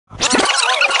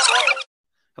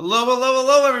Hello, hello,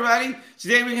 hello, everybody.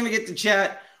 Today we're going to get to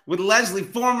chat with Lesley,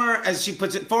 former, as she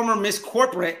puts it, former Miss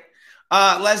Corporate,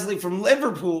 Lesley from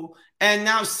Liverpool, and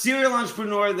now serial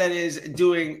entrepreneur that is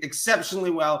doing exceptionally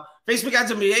well. Facebook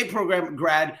Ads MBA program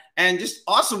grad, and just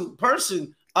awesome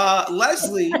person.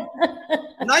 Lesley,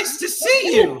 nice to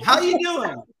see you. How you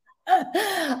doing?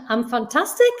 I'm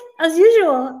fantastic, as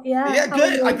usual. Yeah,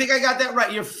 good. I think I got that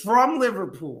right. You're from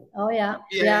Liverpool. Oh, yeah.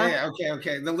 Yeah.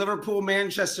 Okay. The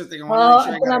Liverpool-Manchester thing. I Oh, want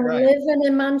to make sure I got I'm it right. living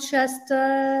in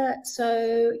Manchester.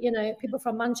 So, people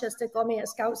from Manchester call me a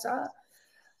Scouser.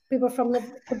 People from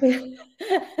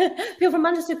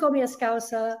Manchester call me a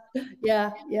Scouser.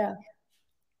 Yeah.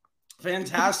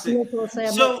 Fantastic.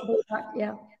 So,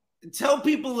 yeah. Tell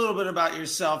people a little bit about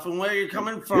yourself and where you're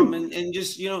coming from and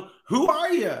just, who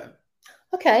are you?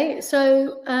 Okay,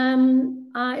 so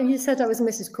you said I was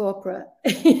Mrs. Corporate.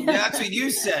 That's what you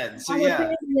said. So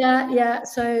yeah. Yeah.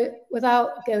 So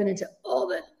without going into all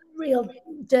the real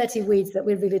dirty weeds that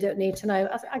we really don't need to know,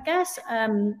 I guess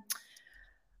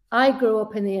I grew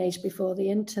up in the age before the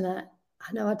internet.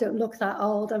 I know I don't look that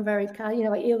old. I'm very kind,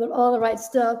 I eat all the right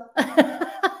stuff.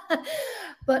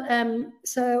 But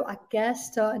so I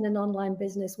guess starting an online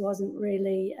business wasn't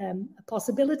really a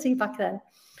possibility back then.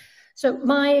 So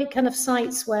my kind of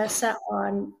sights were set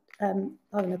on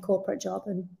having a corporate job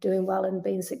and doing well and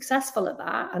being successful at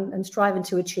that and striving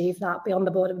to achieve that, be on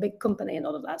the board of a big company and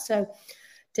all of that. So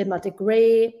did my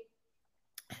degree,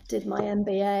 did my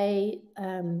MBA,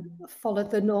 followed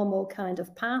the normal kind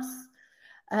of path,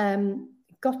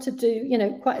 got to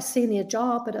do, quite a senior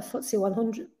job at a FTSE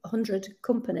 100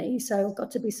 company. So got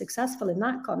to be successful in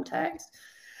that context.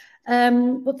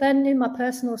 But then my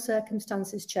personal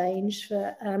circumstances changed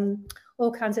for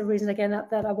all kinds of reasons, again,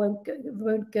 that I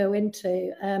won't go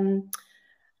into.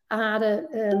 I had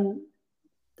a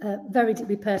very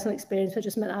deeply personal experience that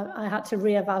just meant I had to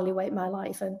reevaluate my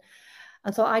life. And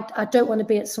I thought, I don't want to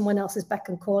be at someone else's beck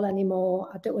and call anymore.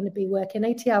 I don't want to be working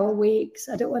 80-hour weeks.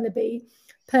 I don't want to be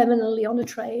permanently on a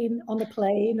train, on a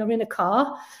plane, or in a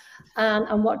car.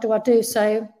 And what do I do?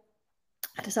 So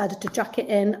I decided to jack it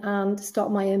in and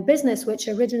start my own business, which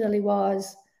originally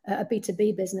was a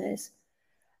B2B business,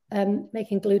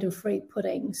 making gluten-free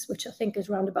puddings, which I think is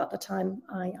around about the time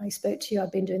I spoke to you.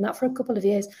 I'd been doing that for a couple of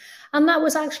years. And that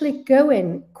was actually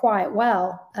going quite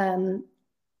well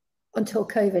until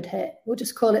COVID hit. We'll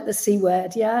just call it the C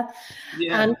word, yeah?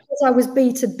 And because I was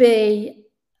B2B,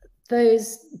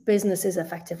 those businesses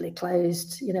effectively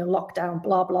closed, lockdown,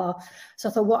 blah, blah. So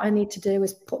I thought what I need to do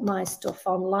is put my stuff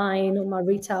online, or my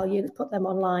retail units, put them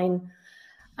online.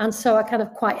 And so I kind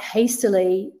of quite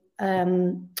hastily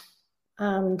and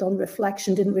on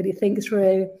reflection didn't really think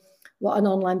through what an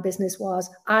online business was.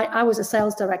 I was a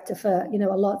sales director for,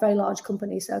 a very large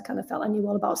company, so I kind of felt I knew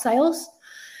all about sales.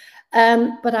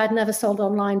 But I'd never sold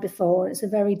online before. It's a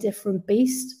very different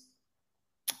beast.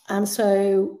 And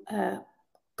so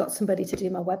got somebody to do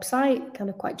my website kind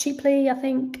of quite cheaply, I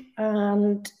think,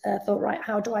 and thought, right,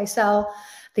 how do I sell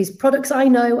these products I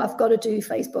know? I've got to do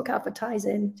Facebook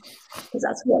advertising because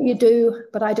that's what you do,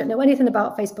 but I don't know anything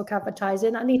about Facebook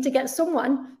advertising. I need to get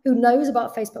someone who knows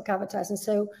about Facebook advertising.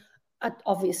 So I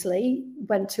obviously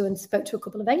went to and spoke to a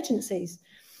couple of agencies,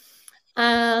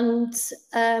 and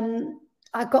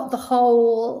I got the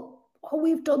whole,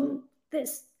 we've done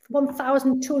this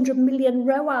 1,200 million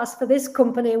ROAS for this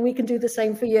company, and we can do the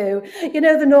same for you.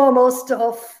 The normal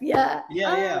stuff. Yeah.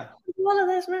 All of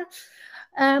this.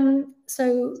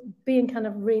 So being kind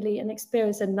of really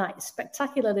inexperienced and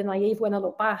spectacularly naive when I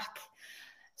look back.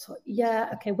 So yeah,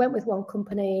 okay, went with one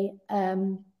company.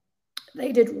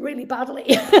 They did really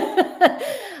badly.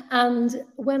 And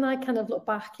when I kind of look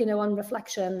back, on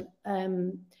reflection,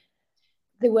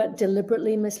 they weren't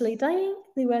deliberately misleading.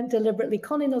 They weren't deliberately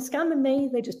conning or scamming me.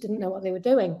 They just didn't know what they were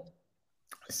doing.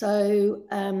 So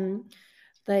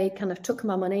they kind of took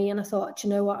my money, and I thought, you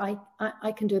know what,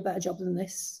 I can do a better job than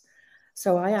this.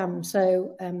 So I am.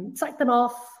 So sacked them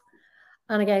off,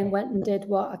 and again went and did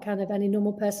what any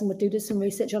normal person would do, did some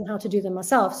research on how to do them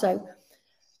myself. So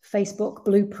Facebook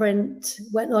blueprint,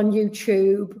 went on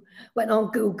YouTube, went on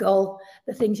Google,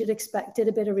 the things you'd expect, did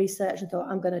a bit of research and thought,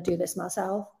 I'm going to do this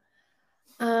myself.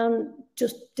 And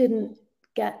just didn't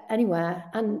get anywhere.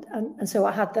 And so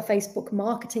I had the Facebook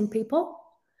marketing people.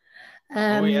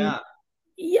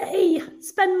 Yay,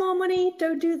 spend more money,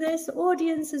 don't do this,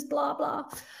 audiences, blah, blah.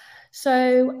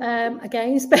 So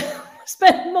again,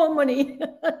 spend more money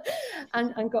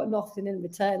and got nothing in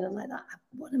return. And like that,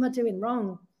 what am I doing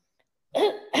wrong?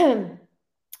 And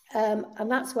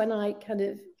that's when I kind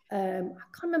of, I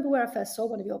can't remember where I first saw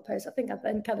one of your posts. I think I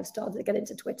then kind of started to get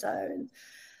into Twitter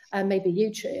and maybe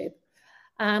YouTube.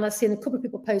 And I've seen a couple of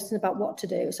people posting about what to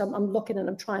do. So I'm looking and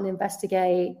I'm trying to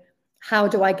investigate, how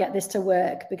do I get this to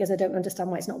work? Because I don't understand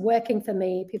why it's not working for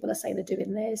me. People are saying they're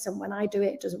doing this, and when I do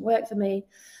it, it doesn't work for me.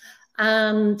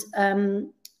 And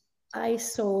I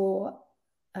saw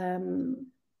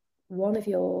one of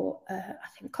your, I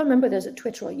think, I can't remember if there's a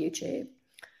Twitter or YouTube,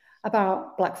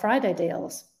 about Black Friday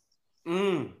deals.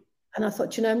 And I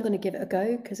thought, you know, I'm going to give it a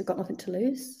go because I've got nothing to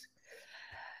lose.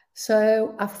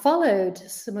 So I followed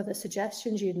some of the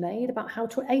suggestions you'd made about how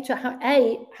to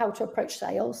approach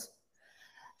sales.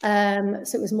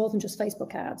 So it was more than just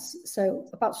Facebook ads. So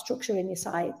about structuring your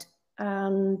site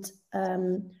and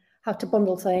how to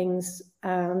bundle things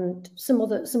and some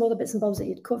other bits and bobs that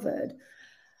you'd covered.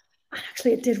 And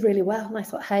actually, it did really well. And I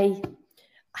thought, hey,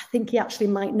 I think he actually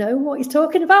might know what he's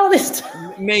talking about this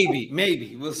time.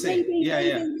 Maybe. We'll see.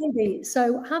 Maybe.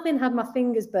 So having had my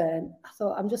fingers burnt, I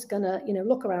thought I'm just going to,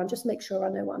 look around, just make sure I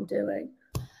know what I'm doing.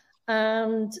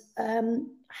 And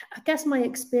I guess my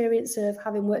experience of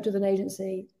having worked with an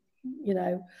agency,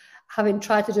 having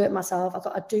tried to do it myself, I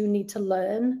thought I do need to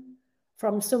learn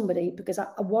from somebody because I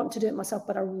want to do it myself,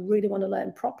 but I really want to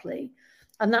learn properly.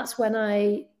 And that's when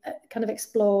I kind of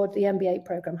explored the MBA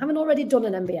program. Having already done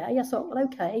an MBA, I thought, well,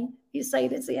 okay, you say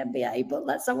it's the MBA, but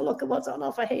let's have a look at what's on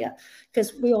offer here.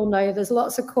 Because we all know there's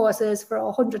lots of courses for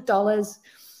 $100.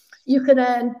 You can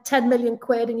earn 10 million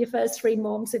quid in your first 3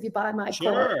 months if you buy my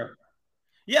course.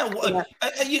 Yeah,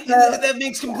 that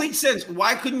makes complete sense.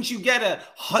 Why couldn't you get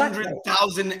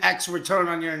 100,000x return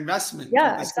on your investment?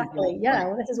 Yeah, exactly. Yeah,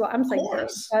 well, this is what I'm thinking.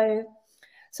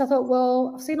 So I thought,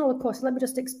 well, I've seen all the courses. Let me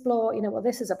just explore, what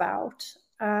this is about.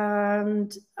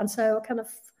 And so I kind of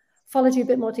followed you a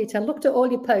bit more detail, looked at all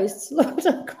your posts, looked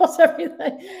across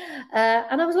everything.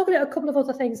 And I was looking at a couple of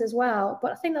other things as well.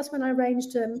 But I think that's when I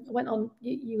went on,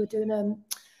 you were doing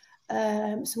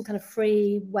some kind of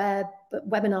free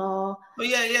webinar. Oh,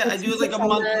 yeah. I do like a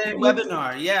monthly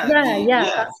webinar. Yeah,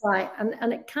 that's right.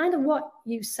 And it kind of, what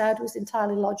you said was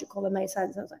entirely logical and made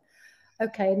sense. I was like,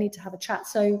 okay, I need to have a chat.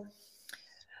 So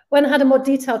when I had a more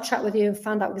detailed chat with you and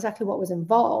found out exactly what was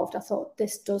involved, I thought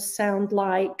this does sound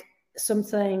like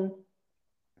something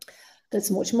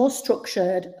that's much more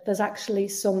structured. There's actually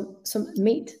some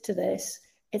meat to this.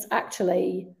 It's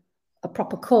actually a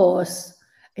proper course.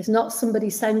 It's not somebody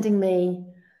sending me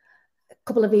a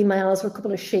couple of emails or a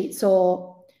couple of sheets,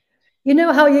 or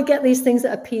how you get these things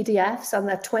that are PDFs and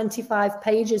they're 25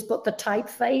 pages, but the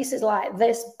typeface is like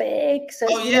this big. So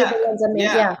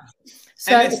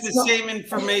So and it's the same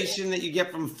information that you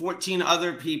get from 14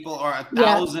 other people or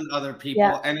 1,000 other people.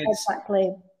 Yeah, and it's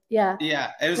exactly. Yeah.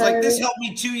 Yeah. It was like, this helped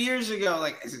me 2 years ago.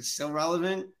 Like, is it still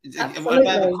relevant? What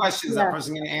about the questions that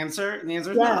person going to answer? And the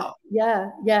answer is no. Yeah.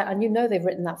 And they've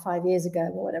written that 5 years ago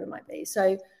or whatever it might be. So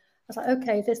I was like,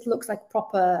 okay, this looks like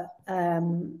proper,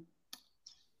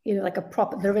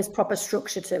 there is proper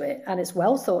structure to it and it's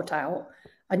well thought out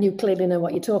and you clearly know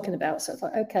what you're talking about. So I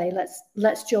thought, okay,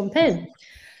 let's jump in.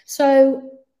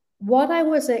 So what I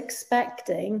was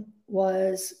expecting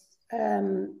was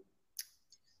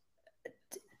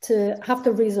to have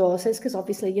the resources, because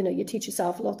obviously, you teach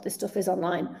yourself a lot of this stuff is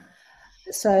online.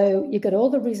 So you get all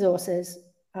the resources.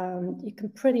 You can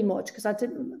pretty much, because I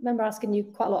didn't remember asking you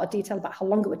quite a lot of detail about how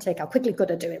long it would take, how quickly could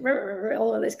I do it,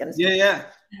 all of this kind of stuff.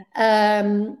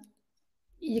 Yeah.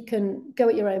 You can go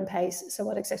at your own pace. So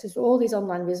what I expected was all these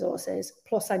online resources,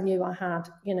 plus I knew I had,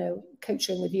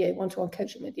 coaching with you, one-to-one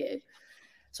coaching with you.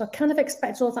 So I kind of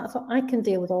expected all of that. I thought I can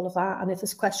deal with all of that. And if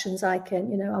there's questions, I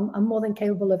can, I'm more than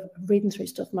capable of reading through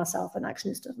stuff myself and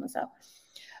actioning stuff myself.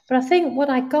 But I think what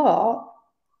I got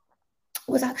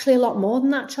was actually a lot more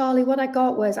than that, Charlie. What I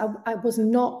got was I was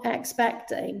not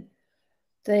expecting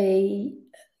the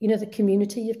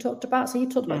community you've talked about. So you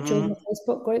talked about joining a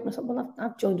Facebook group. And I thought, well,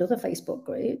 I've joined other Facebook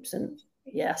groups and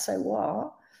so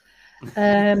what?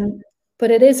 But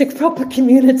it is a proper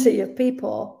community of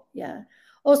people. Yeah.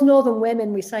 Us Northern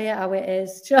women, we say it how it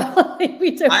is, Charlie. We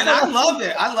do. I love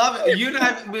it. I love it. You and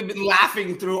I, we've been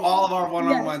laughing through all of our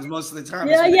one-on-ones most of the time.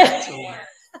 Yeah.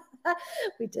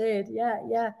 We did.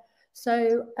 Yeah.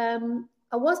 So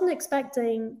I wasn't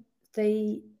expecting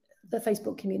the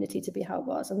Facebook community to be how it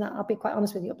was. And that, I'll be quite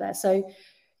honest with you up there. So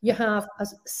you have,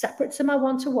 as separate to my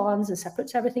one-to-ones and separate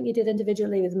to everything you did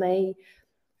individually with me,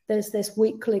 there's this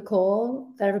weekly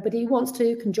call that everybody who wants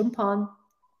to can jump on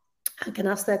and can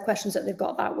ask their questions that they've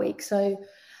got that week. So,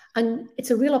 and it's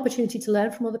a real opportunity to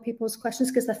learn from other people's questions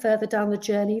because they're further down the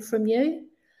journey from you.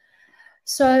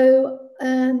 So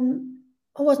I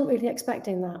wasn't really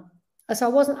expecting that. So I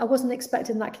wasn't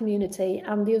expecting that community.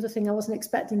 And the other thing I wasn't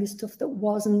expecting is stuff that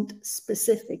wasn't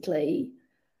specifically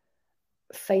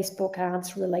Facebook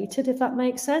ads related, if that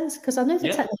makes sense. Because I know the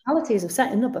technicalities of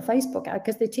setting up a Facebook ad,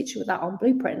 because they teach you that on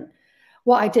Blueprint.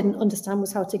 What I didn't understand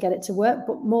was how to get it to work.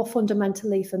 But more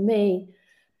fundamentally for me,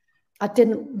 I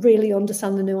didn't really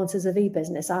understand the nuances of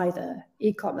e-business either,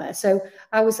 e-commerce. So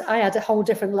I had a whole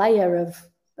different layer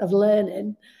of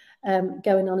learning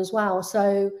going on as well.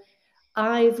 So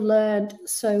I've learned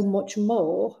so much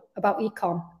more about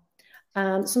e-com.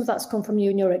 And some of that's come from you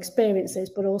and your experiences,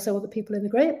 but also other people in the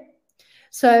group.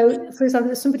 So, for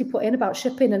example, somebody put in about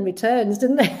shipping and returns,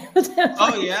 didn't they? Yeah.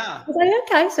 I was like,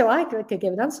 okay, so I could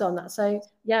give an answer on that. So,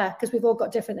 yeah, because we've all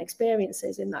got different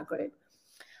experiences in that group.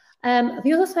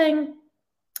 The other thing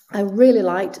I really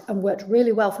liked and worked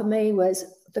really well for me was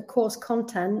the course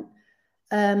content.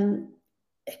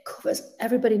 It covers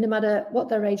everybody, no matter what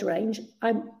their age range.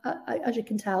 As you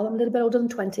can tell, I'm a little bit older than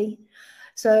 20.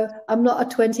 So I'm not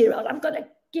a 20-year-old. I'm going to,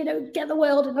 get the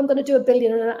world and I'm going to do $1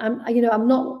 billion. And I'm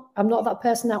not that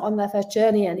person out on their first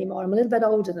journey anymore. I'm a little bit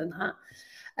older than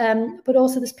that. But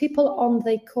also there's people on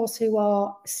the course who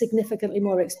are significantly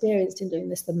more experienced in doing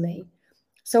this than me.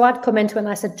 So I'd come into it and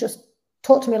I said, just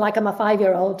talk to me like I'm a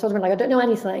 5-year-old, talk to me like I don't know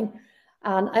anything.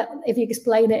 And if you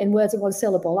explain it in words of one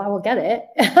syllable, I will get it,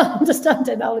 I'll understand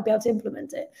it, and I'll be able to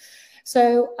implement it.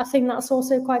 So I think that's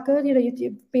also quite good.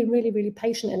 You've been really, really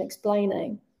patient in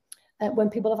explaining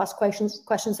when people have asked questions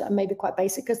that are maybe quite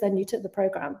basic because they're new to the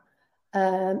program,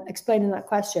 explaining that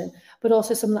question, but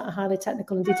also some that are highly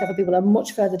technical and detailed for people who are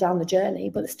much further down the journey,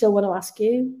 but they still want to ask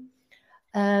you.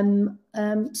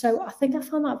 So I think I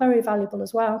found that very valuable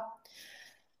as well.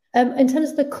 In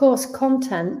terms of the course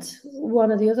content, one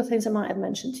of the other things I might have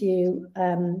mentioned to you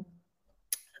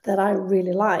that I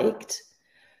really liked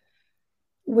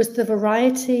was the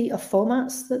variety of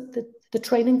formats that the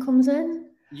training comes in.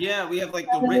 Yeah, we have like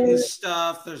the written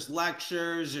stuff, there's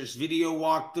lectures, there's video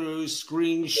walkthroughs,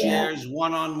 screen shares,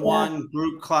 one-on-one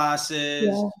group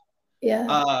classes.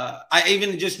 I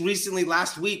even just recently,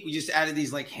 last week, we just added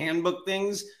these like handbook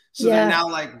things. So they're now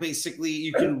like basically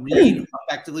you can read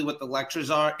effectively what the lectures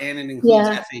are, and it includes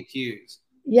FAQs.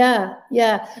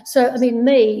 So, I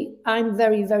mean, I'm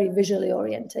very, very visually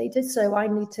orientated. So I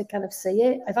need to kind of see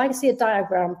it. If I see a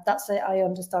diagram, that's it. I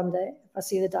understand it. If I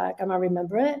see the diagram, I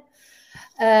remember it.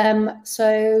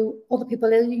 So other people,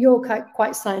 you're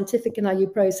quite scientific in how you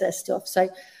process stuff. So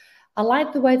I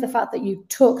like the fact that you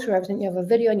talk through everything. You have a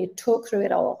video and you talk through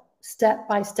it all step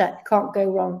by step. Can't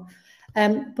go wrong.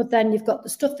 But then you've got the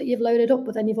stuff that you've loaded up,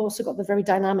 but then you've also got the very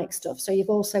dynamic stuff. So you've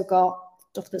also got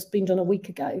stuff that's been done a week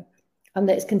ago and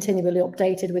that is continually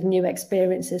updated with new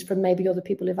experiences from maybe other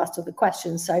people who've asked other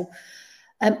questions. So,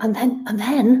 and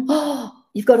then,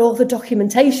 you've got all the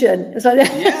documentation. It's like,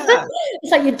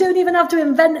 it's like you don't even have to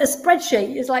invent a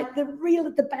spreadsheet. It's like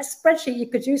the best spreadsheet you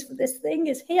could use for this thing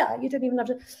is here. You don't even have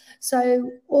to.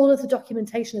 So all of the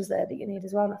documentation is there that you need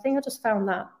as well. And I think I just found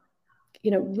that,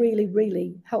 really,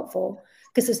 really helpful,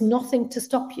 because there's nothing to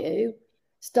stop you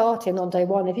starting on day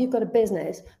one. If you've got a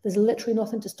business, there's literally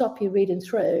nothing to stop you reading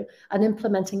through and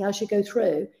implementing as you go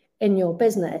through in your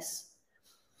business.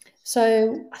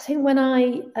 So I think when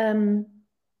I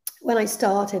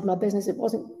started my business, it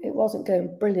wasn't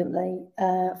going brilliantly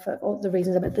for all the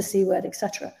reasons about the C word,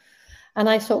 etc. And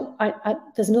I thought,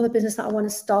 there's another business that I want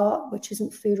to start, which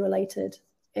isn't food related.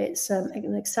 It's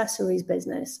an accessories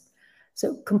business.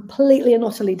 So completely and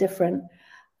utterly different.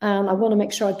 And I want to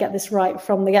make sure I get this right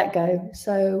from the get-go.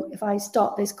 So if I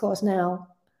start this course now,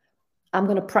 I'm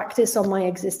going to practice on my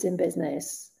existing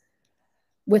business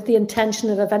with the intention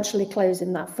of eventually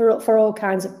closing that for all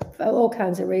kinds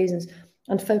of reasons,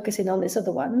 and focusing on this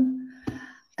other one.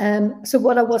 So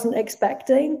what I wasn't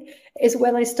expecting is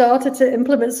when I started to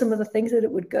implement some of the things that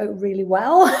it would go really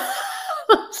well.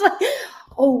 It's like,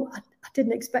 I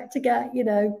didn't expect to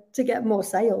get more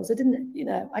sales. I didn't,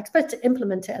 I expected to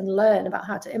implement it and learn about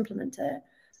how to implement it.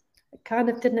 I kind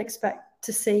of didn't expect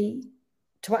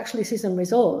to actually see some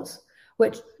results,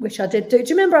 which I did do. Do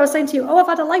you remember I was saying to you, I've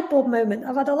had a light bulb moment.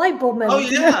 Oh,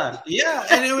 yeah. Yeah.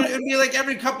 And it would be like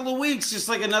every couple of weeks, just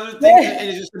like another thing, and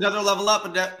it's just another level up.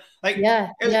 And that, what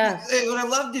I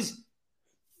loved is,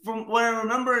 from what I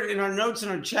remember in our notes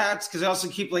and our chats, because I also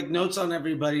keep like notes on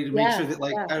everybody to make sure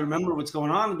that I remember what's going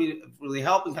on, and really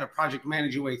help and kind of project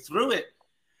manage your way through it,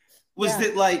 was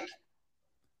that like,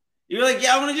 you're like,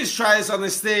 I want to just try this on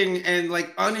this thing. And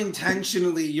like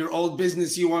unintentionally, your old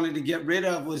business you wanted to get rid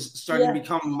of was starting to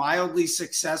become mildly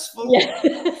successful. Yeah.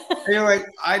 And you're like,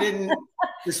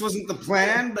 this wasn't the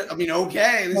plan, but I mean,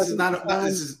 okay, this is not a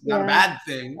bad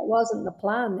thing. It wasn't the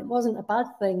plan. It wasn't a bad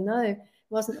thing. No, it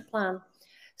wasn't the plan.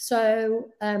 So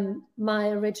my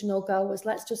original goal was,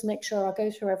 let's just make sure I go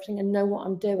through everything and know what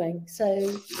I'm doing.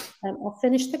 So I'll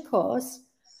finish the course,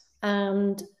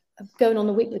 and going on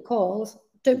the weekly calls.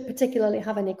 Don't particularly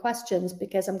have any questions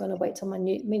because I'm going to wait till my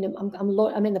new. I mean,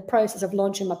 I'm in the process of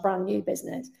launching my brand new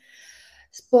business,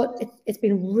 but it's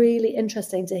been really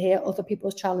interesting to hear other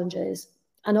people's challenges,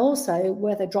 and also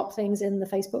where they drop things in the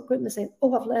Facebook group and they say,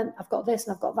 "Oh, I've learned, I've got this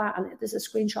and I've got that, and there's a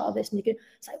screenshot of this," and you can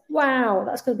say, "Wow,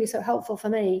 that's going to be so helpful for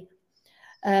me."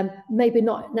 Maybe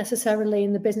not necessarily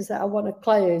in the business that I want to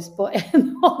close, but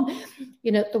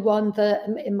the one that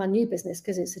in my new business,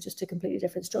 because it's just a completely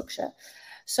different structure.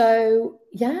 So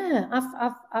yeah,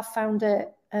 I've found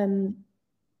it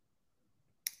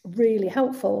really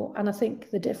helpful, and I think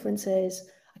the difference is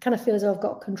I kind of feel as though I've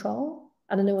got control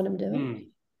and I know what I'm doing.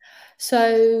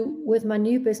 So with my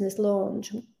new business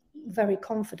launch, I'm very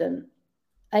confident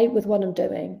with what I'm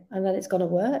doing, and that it's going to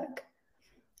work,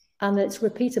 and that it's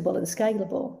repeatable and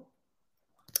scalable.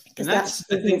 Because that's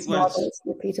the business model, it's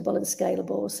repeatable and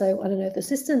scalable. So I don't know if the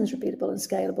system's repeatable and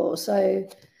scalable. So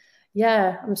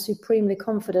yeah, I'm supremely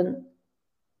confident.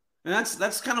 And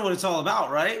that's kind of what it's all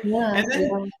about, right? Yeah. And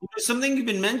then something you've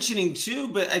been mentioning too,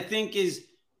 but I think is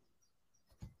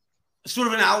sort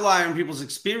of an outlier in people's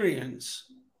experience,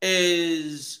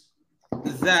 is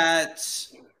that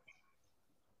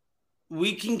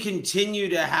we can continue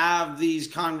to have these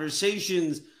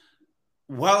conversations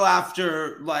well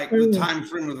after like the time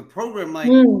frame of the program. Like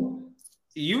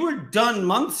you were done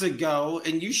months ago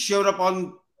and you showed up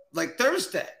on like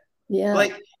Thursday. Yeah.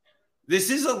 Like this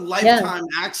is a lifetime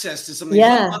access to something.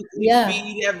 There's no monthly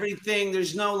feed, everything.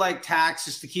 There's no like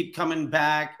taxes to keep coming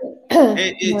back.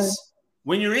 It's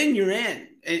when you're in, you're in.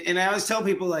 And I always tell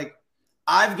people, like,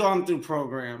 I've gone through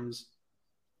programs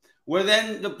where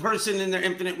then the person in their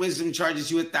infinite wisdom charges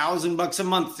you $1,000 a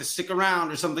month to stick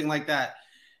around or something like that.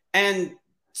 And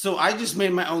so I just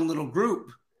made my own little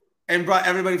group and brought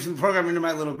everybody from the program into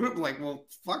my little group. Like, well,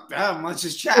 fuck them. Let's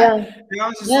just chat. And I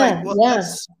was just like, well,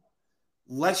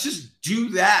 let's just do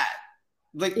that.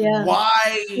 Like,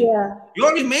 why? You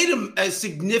already made a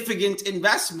significant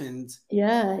investment.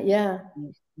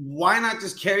 Why not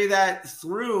just carry that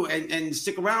through and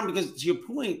stick around? Because to your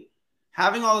point,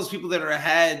 having all those people that are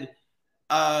ahead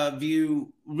of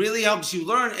you really helps you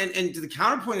learn. And to the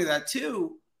counterpoint of that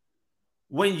too,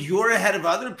 when you're ahead of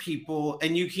other people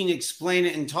and you can explain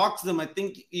it and talk to them, I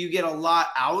think you get a lot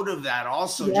out of that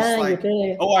also. Just like,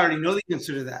 oh, I already know they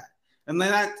consider that. And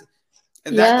then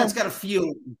that's got to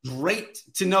feel great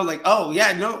to know, like, oh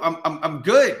yeah, no, I'm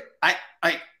good.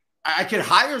 I could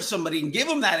hire somebody and give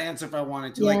them that answer if I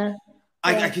wanted to.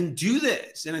 I can do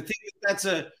this. And I think that's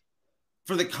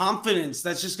for the confidence,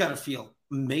 that's just got to feel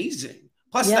amazing.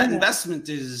 Plus that investment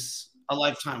is a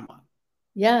lifetime one.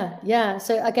 Yeah.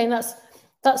 So again,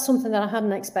 that's something that I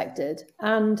hadn't expected.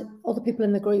 And other people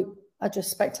in the group are just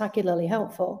spectacularly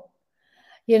helpful.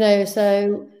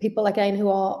 So people again who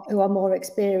are more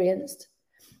experienced,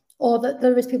 or that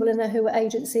there is people in there who are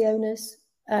agency owners,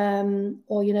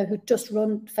 or who just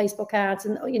run Facebook ads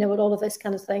and with all of this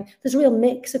kind of thing. There's a real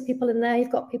mix of people in there. You've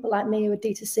got people like me who are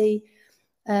D2C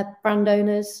brand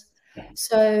owners,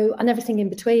 so, and everything in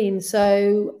between.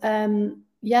 So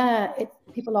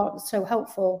people are so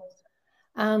helpful,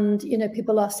 and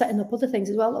people are setting up other things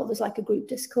as well. Oh, there's like a group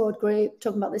Discord group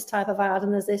talking about this type of ad,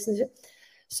 and there's this and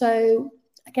so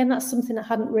again, that's something I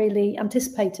hadn't really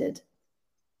anticipated,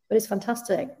 but it's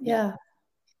fantastic. Yeah,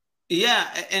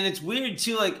 and it's weird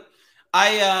too. Like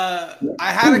I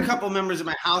had a couple members of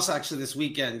my house actually this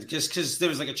weekend, just because there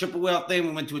was like a triple whale thing.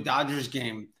 We went to a Dodgers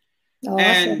game,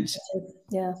 and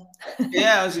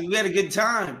we had a good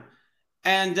time.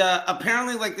 And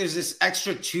apparently, like, there's this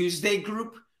extra Tuesday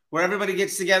group where everybody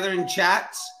gets together and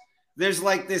chats. There's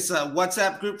like this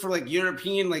WhatsApp group for like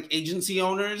European like agency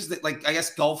owners that, like, I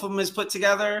guess Gulfham has put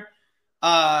together.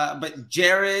 But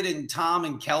Jared and Tom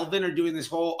and Kelvin are doing this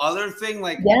whole other thing.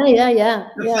 Like,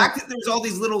 the fact that there's all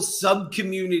these little sub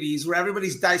communities where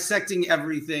everybody's dissecting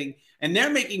everything, and they're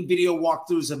making video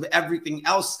walkthroughs of everything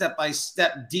else, step by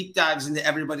step, deep dives into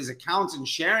everybody's accounts and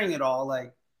sharing it all.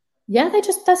 Like,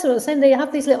 that's what I was saying. They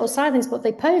have these little side things, but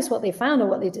they post what they found or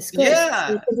what they discussed.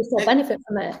 So you can just benefit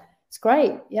from it. It's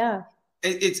great.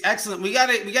 It's excellent. We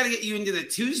gotta get you into the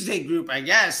Tuesday group, I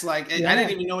guess. Like, I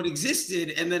didn't even know it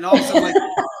existed, and then also like,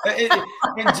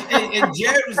 and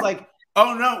Jared was like,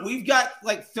 "Oh no, we've got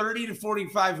like 30 to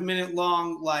 45 minute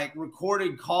long like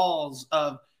recorded calls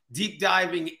of deep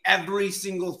diving every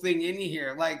single thing in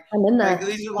here." Like, I'm in there. Like,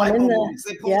 these are like moments.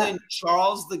 They pulled in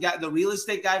Charles, the real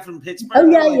estate guy from Pittsburgh.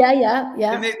 Oh yeah.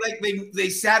 And they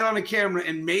sat on a camera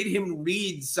and made him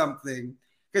read something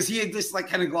because he had just like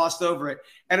kind of glossed over it,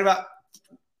 and about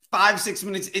 5-6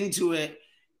 minutes into it,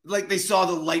 like they saw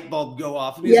the light bulb go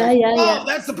off. And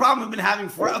that's the problem I've been having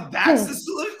forever. That's the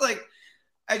solution. Like,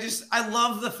 I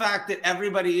love the fact that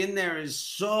everybody in there is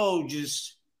so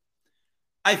just,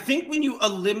 I think when you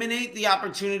eliminate the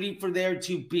opportunity for there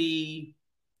to be,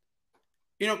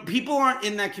 people aren't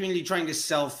in that community trying to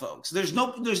sell folks. There's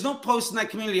no post in that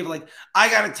community of like, I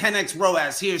got a 10x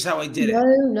ROAS. Here's how I did it.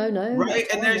 No. Right.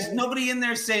 And there's nobody in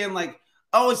there saying like,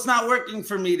 oh, it's not working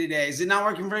for me today. Is it not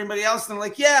working for anybody else? And I'm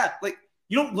like, yeah, like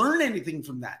you don't learn anything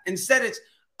from that. Instead, it's,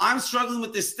 I'm struggling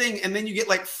with this thing. And then you get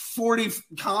like 40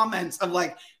 comments of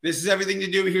like, this is everything to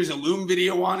do. Here's a Loom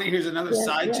video on it. Here's another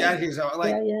side chat. Here's how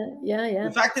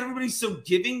the fact that everybody's so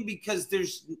giving because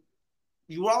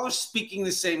you all are speaking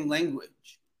the same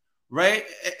language, right?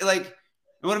 Like,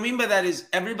 and what I mean by that is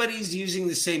everybody's using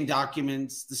the same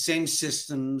documents, the same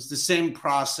systems, the same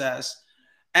process,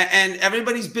 and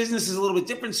everybody's business is a little bit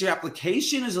different. So your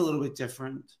application is a little bit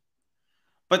different.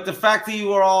 But the fact that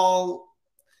you are all,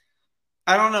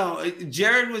 I don't know,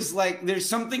 Jared was like, there's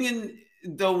something in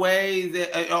the way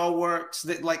that it all works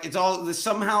that like it's all this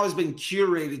somehow has been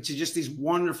curated to just these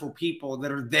wonderful people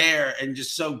that are there and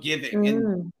just so giving.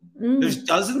 And there's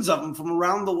dozens of them from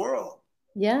around the world.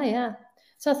 Yeah.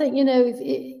 So I think,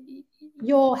 if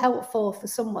you're helpful for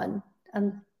someone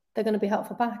and they're going to be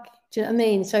helpful back. Do you know what I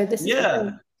mean? So this is the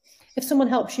thing. If someone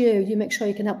helps you, you make sure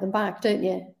you can help them back, don't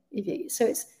you?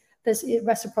 So there's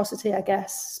reciprocity, I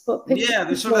guess. But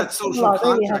there's sort of that social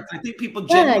contract. I think people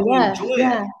genuinely enjoy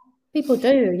it. People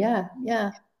do, yeah.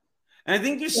 And I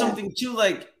think there's something too,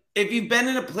 like if you've been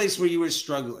in a place where you were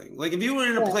struggling, like if you were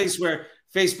in a place where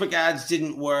Facebook ads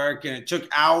didn't work and it took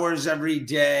hours every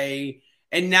day,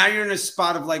 and now you're in a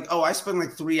spot of like, oh, I spend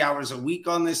like 3 hours a week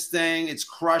on this thing. It's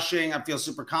crushing. I feel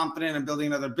super confident. I'm building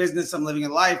another business. I'm living a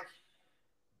life.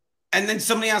 And then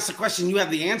somebody asks a question, you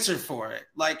have the answer for it.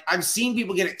 Like I've seen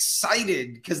people get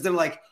excited because they're like,